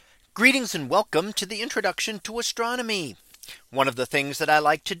Greetings and welcome to the introduction to astronomy. One of the things that I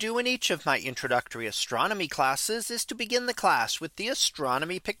like to do in each of my introductory astronomy classes is to begin the class with the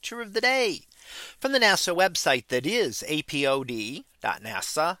astronomy picture of the day from the NASA website, that is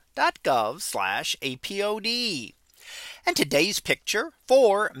apod.nasa.gov/apod. And today's picture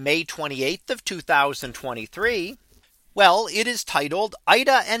for May 28th of 2023. Well, it is titled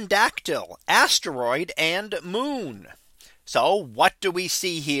Ida and Dactyl, Asteroid and Moon. So what do we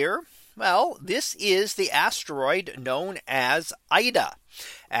see here? Well, this is the asteroid known as Ida.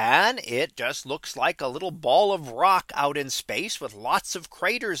 And it just looks like a little ball of rock out in space with lots of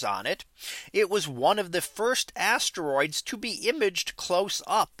craters on it. It was one of the first asteroids to be imaged close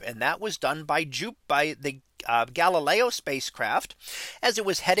up, and that was done by the Galileo spacecraft as it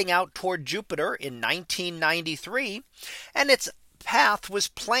was heading out toward Jupiter in 1993. And its path was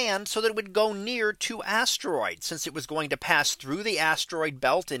planned so that it would go near to asteroids. Since it was going to pass through the asteroid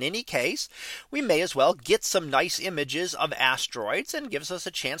belt in any case, we may as well get some nice images of asteroids, and gives us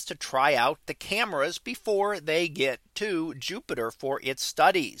a chance to try out the cameras before they get to Jupiter for its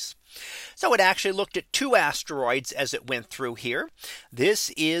studies. So it actually looked at two asteroids as it went through here.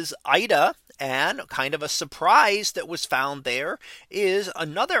 This is Ida, and kind of a surprise that was found there is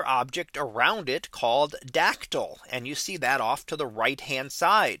another object around it called Dactyl. And you see that off to the right hand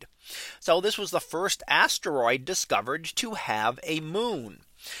side. So this was the first asteroid discovered to have a moon.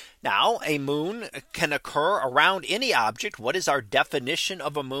 Now, a moon can occur around any object. What is our definition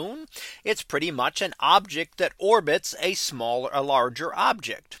of a moon? It's pretty much an object that orbits a larger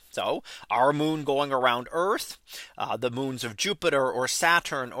object. So our moon going around Earth, the moons of Jupiter or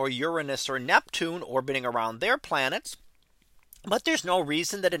Saturn or Uranus or Neptune orbiting around their planets. But there's no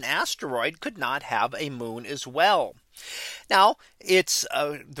reason that an asteroid could not have a moon as well. Now, it's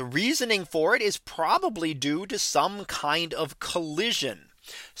the reasoning for it is probably due to some kind of collision.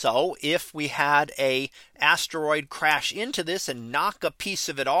 So if we had a asteroid crash into this and knock a piece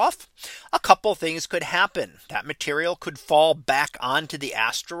of it off, a couple things could happen. That material could fall back onto the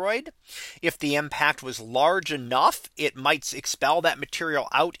asteroid. If the impact was large enough, it might expel that material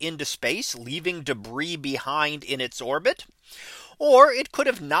out into space, leaving debris behind in its orbit. Or it could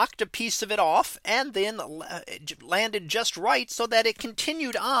have knocked a piece of it off and then landed just right so that it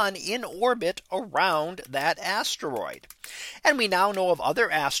continued on in orbit around that asteroid. And we now know of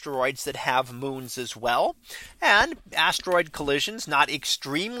other asteroids that have moons as well. And asteroid collisions, not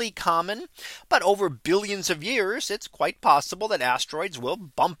extremely common, but over billions of years, it's quite possible that asteroids will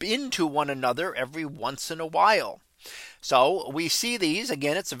bump into one another every once in a while. So we see these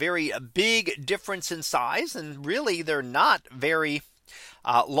again. It's a very big difference in size, and really they're not very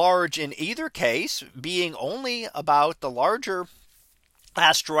large in either case, being only about the larger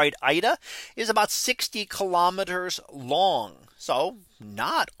asteroid Ida is about 60 kilometers long. So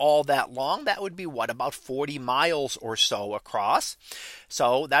not all that long. That would be about 40 miles or so across.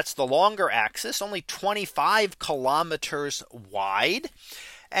 So that's the longer axis, only 25 kilometers wide.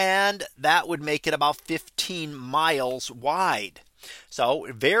 And that would make it about 15 miles wide. So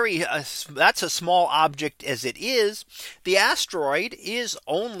that's a small object as it is. The asteroid is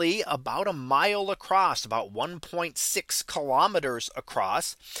only about a mile across, about 1.6 kilometers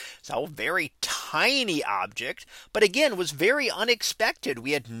across. So very tiny object, but again was very unexpected.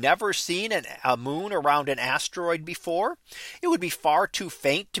 We had never seen a moon around an asteroid before. It would be far too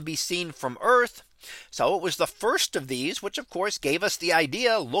faint to be seen from Earth. So it was the first of these, which of course gave us the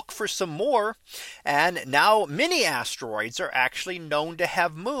idea, look for some more. And now many asteroids are actually known to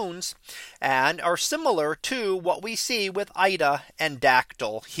have moons and are similar to what we see with Ida and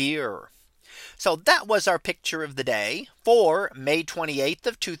Dactyl here. So that was our picture of the day for May 28th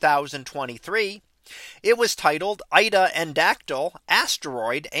of 2023. It was titled Ida and Dactyl,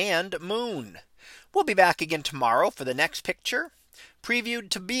 Asteroid and Moon. We'll be back again tomorrow for the next picture, previewed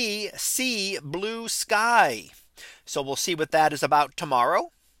to be Sea Blue Sky. So we'll see what that is about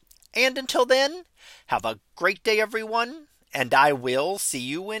tomorrow. And until then, have a great day, everyone, and I will see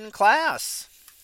you in class.